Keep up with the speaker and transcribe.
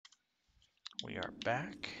We are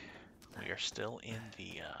back. We are still in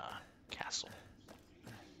the castle.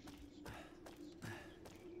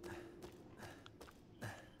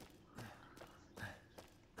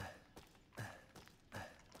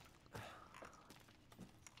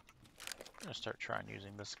 I'm gonna start trying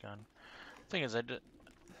using this gun. Thing is, I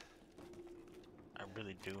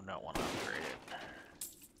really do not want to upgrade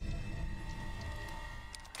it.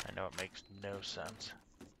 I know it makes no sense.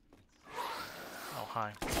 Oh,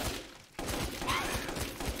 hi.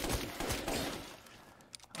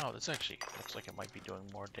 Oh, this actually looks like it might be doing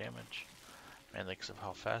more damage. Mainly because of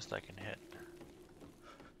how fast I can hit.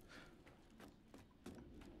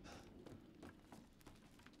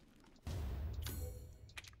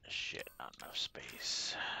 Shit, not enough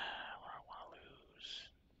space. What do I want to lose?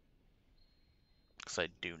 Because I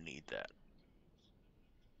do need that.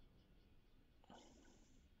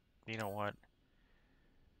 You know what?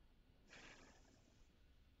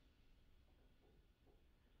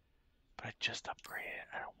 But I just upgraded it.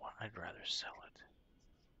 I don't want. I'd rather sell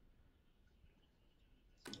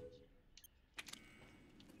it.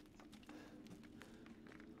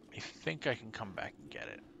 I think I can come back and get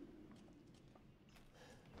it.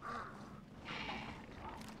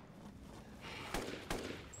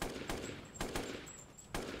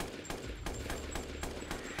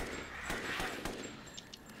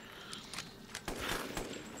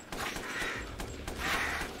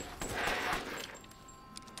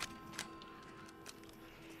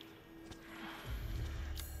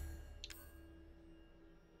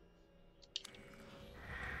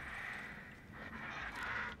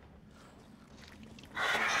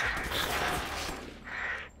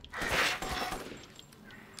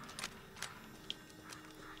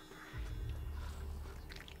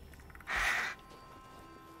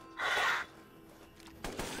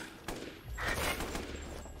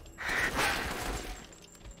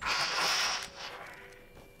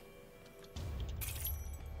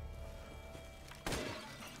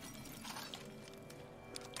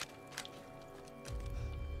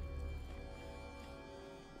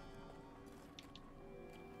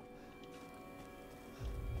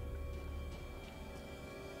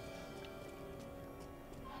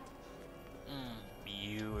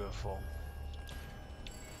 Beautiful.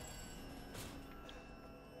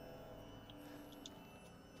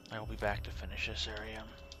 I will be back to finish this area.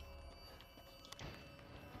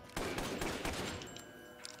 Yeah,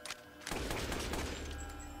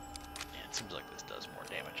 it seems like this does more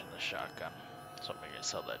damage than the shotgun. So I'm gonna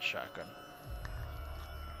sell that shotgun.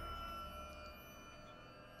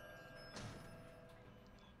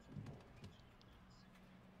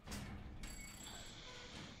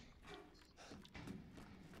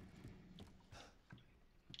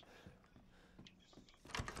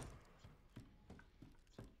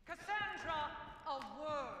 Cassandra, a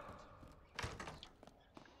word.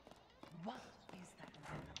 What is that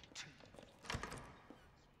venom to?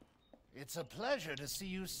 It's a pleasure to see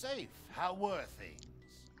you safe. How were things?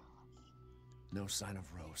 No sign of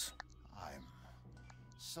Rose. I'm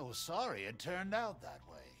so sorry it turned out that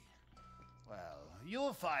way. Well,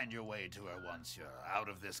 you'll find your way to her once you're out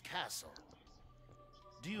of this castle.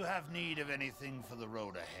 Do you have need of anything for the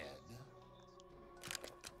road ahead?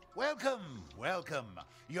 Welcome, welcome.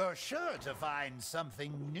 You're sure to find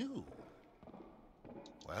something new.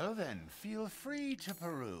 Well then, feel free to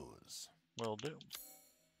peruse. Will do.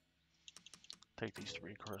 Take these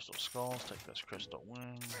 3 crystal skulls, take this crystal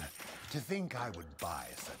wing. To think I would buy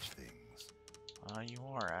such things. You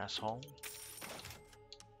are, asshole.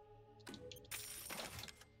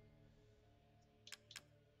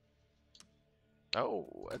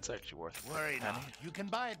 Oh, that's actually worth it. Worry not. You can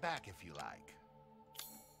buy it back if you like.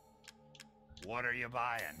 What are you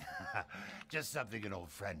buying? Just something an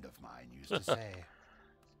old friend of mine used to say.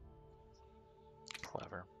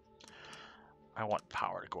 Clever. I want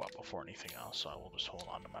power to go up before anything else, so I will just hold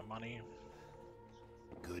on to my money.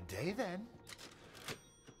 Good day then.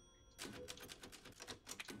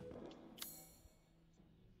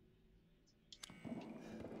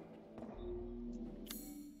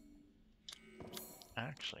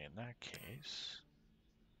 Actually, in that case,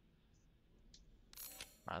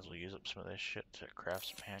 might as well use up some of this shit to craft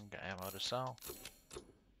some handgun ammo to sell.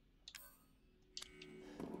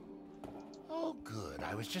 Oh, good.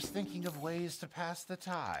 I was just thinking of ways to pass the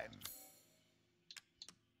time.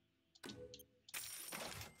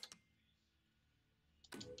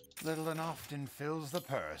 Little and often fills the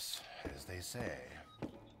purse, as they say.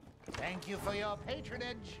 Thank you for your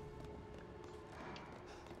patronage.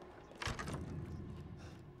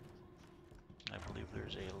 I believe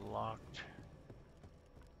there's a locked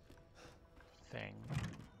thing.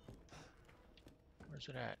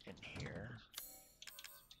 Where's it at? In here.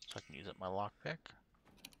 So I can use up my lockpick.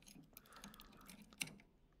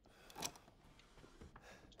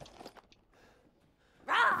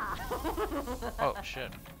 Oh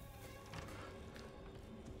shit.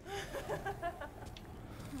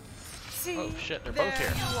 See, Oh shit, they're both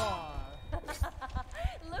here. You are.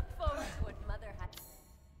 Look forward to what Mother had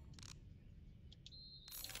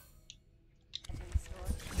in store.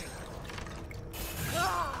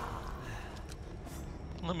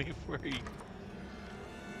 Let me free.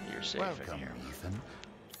 You're safe Welcome, in here. Ethan.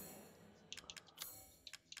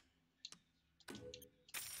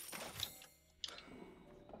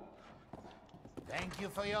 Thank you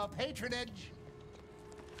for your patronage.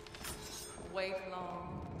 Wait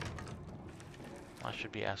long. I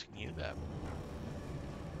should be asking you that,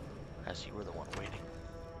 as you were the one waiting.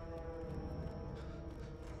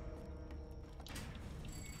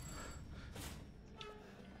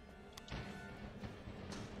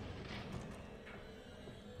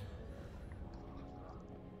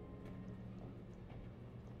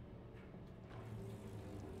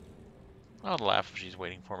 I'd laugh if she's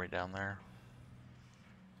waiting for me down there.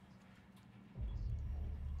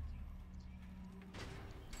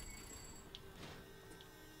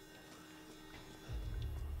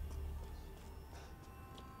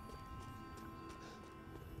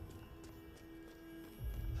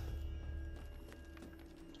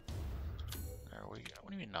 There we go. What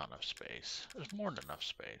do you mean not enough space? There's more than enough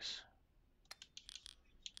space.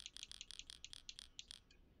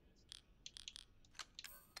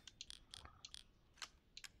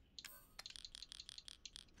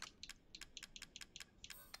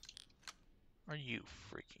 Are you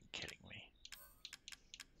freaking kidding me?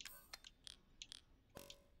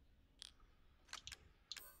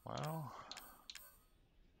 Well,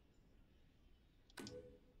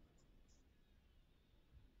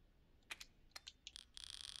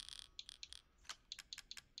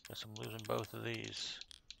 guess I'm losing both of these.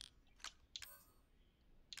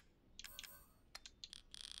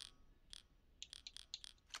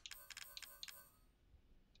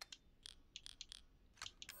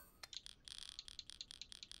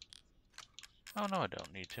 Oh no, I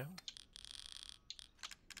don't need to.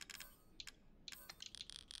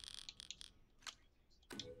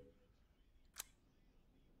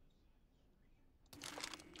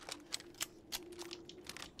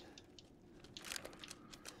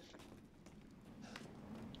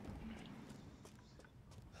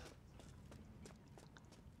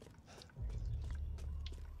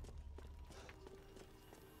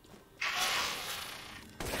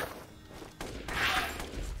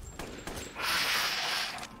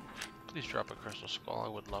 Please drop a crystal skull, I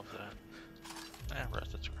would love that. Eh,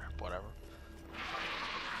 rest of scrap, whatever.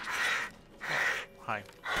 Oh, hi.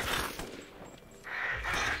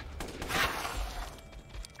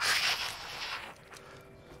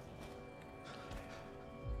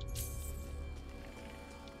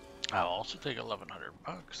 I'll also take 1,100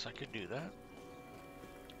 bucks, I could do that.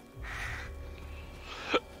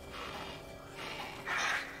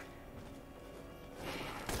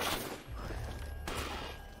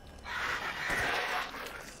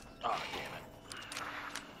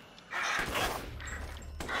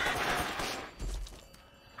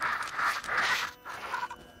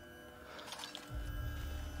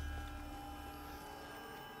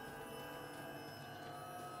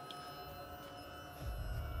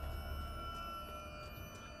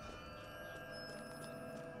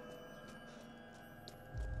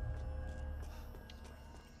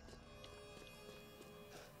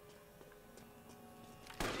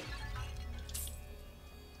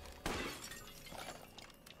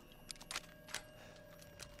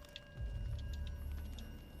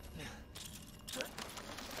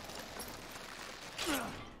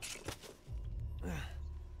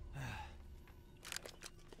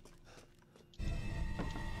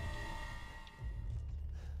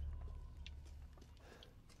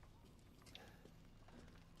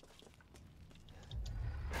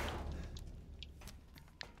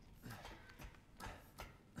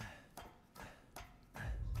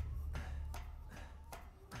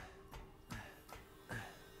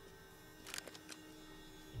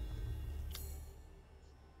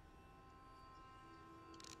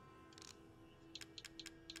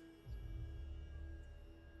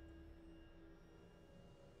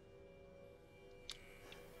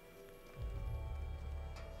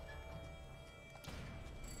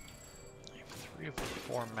 Three of the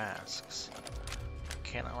 4 masks. I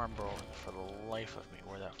cannot remember for the life of me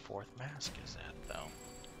where that 4th mask is at, though.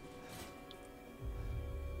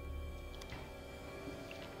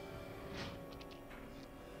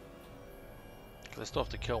 'Cause I still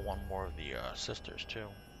have to kill one more of the sisters too.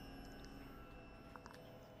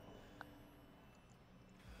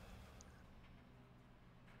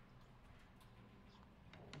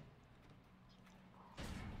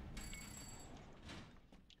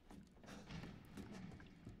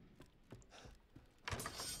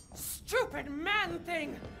 Stupid man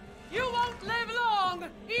thing! You won't live long,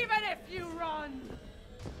 even if you run!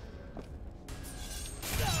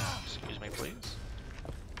 Excuse me, please.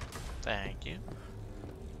 Thank you.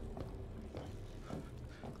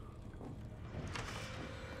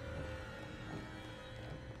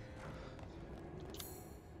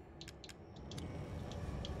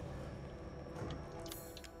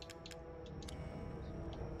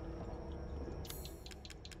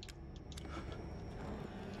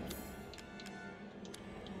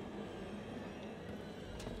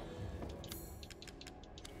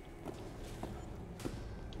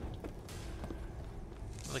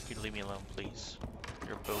 I'd like you to leave me alone, please.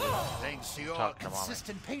 You're bullying. Thanks to your Talk to mommy.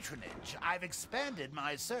 consistent patronage, I've expanded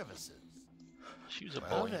my services. She was a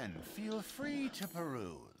Well bully. then, feel free to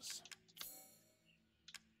peruse.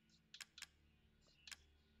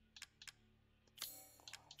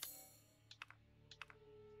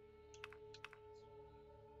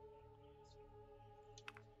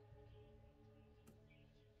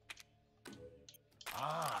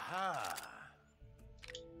 Aha!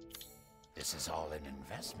 This is all an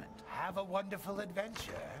investment. Have a wonderful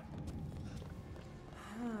adventure.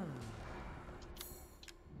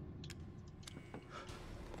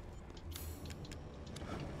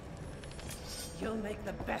 You'll make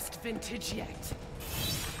the best vintage yet.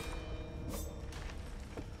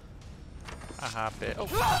 Haha, bit. Oh,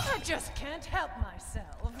 I just can't help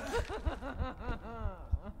myself.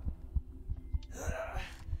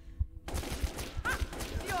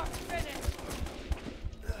 You're finished.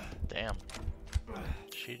 damn.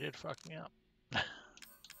 She did fuck me up.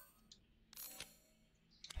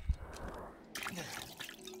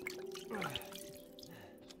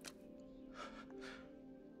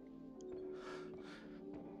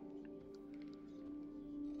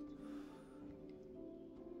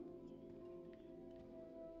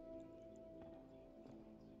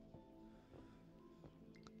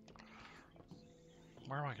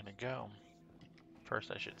 Where am I gonna go?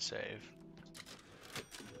 First I should save.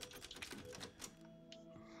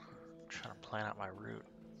 Trying to plan out my route.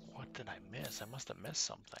 What did I miss? I must have missed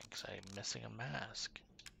something because I'm missing a mask.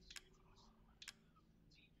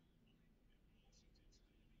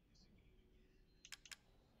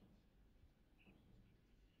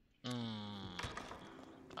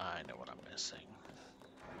 I know what I'm missing.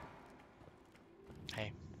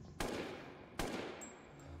 Hey.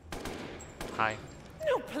 Hi.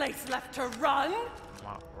 No place left to run. I'm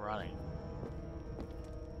not running.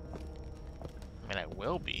 I mean, I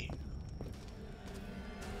will be.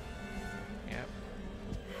 Yep.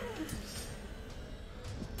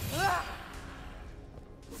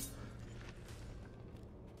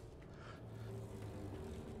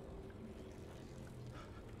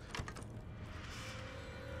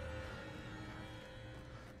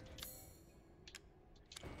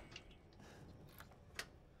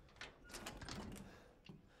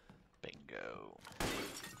 Bingo.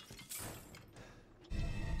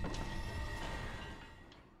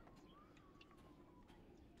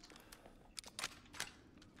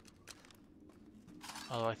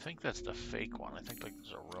 Oh, I think that's the fake one. I think like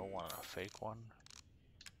there's a real one and a fake one.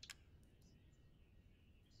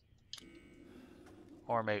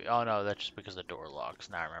 Or maybe, oh no, that's just because the door locks.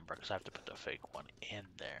 Now I remember, because I have to put the fake one in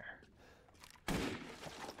there.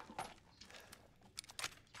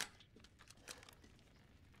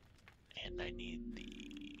 And I need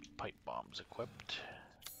the pipe bombs equipped.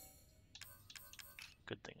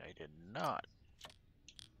 Good thing I did not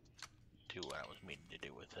do what I was meaning to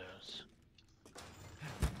do with those.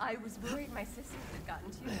 I was worried my sister had gotten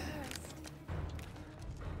to you first.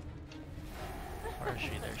 Where is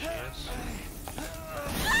she? There she is.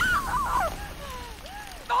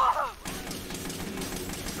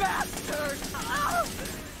 Bastard!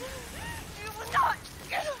 You will not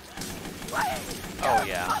get away! Oh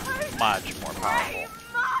yeah, much more powerful.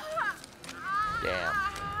 Damn.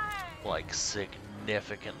 Like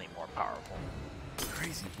significantly more powerful.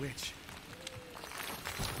 Crazy witch.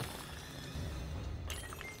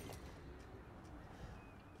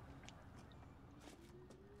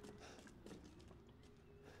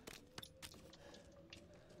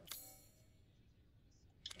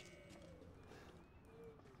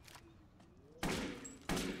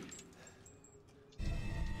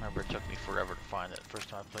 Remember, it took me forever to find it the first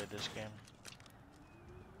time I played this game.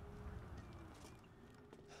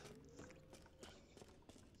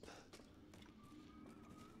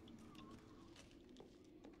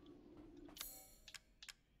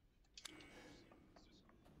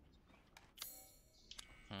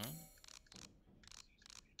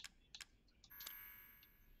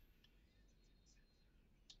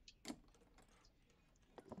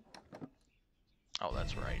 Oh,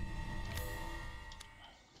 that's right.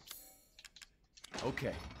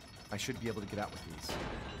 Okay, I should be able to get out with these.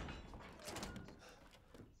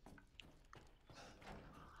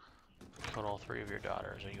 Killed all 3 of your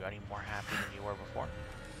daughters. Are you any more happy than you were before?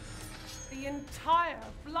 The entire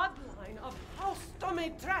bloodline of House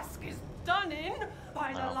Dimitrescu is done in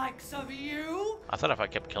by the Oh. likes of you. I thought if I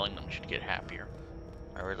kept killing them, she'd get happier.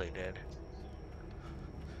 I really did.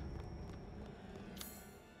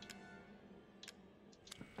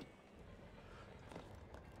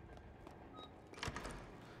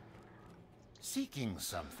 Seeking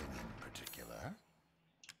something in particular?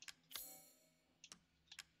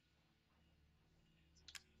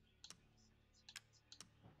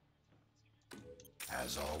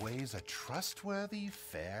 As always, a trustworthy,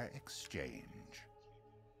 fair exchange.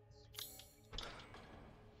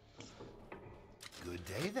 Good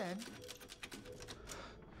day, then.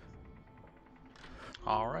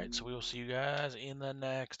 Alright, so we will see you guys in the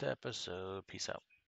next episode. Peace out.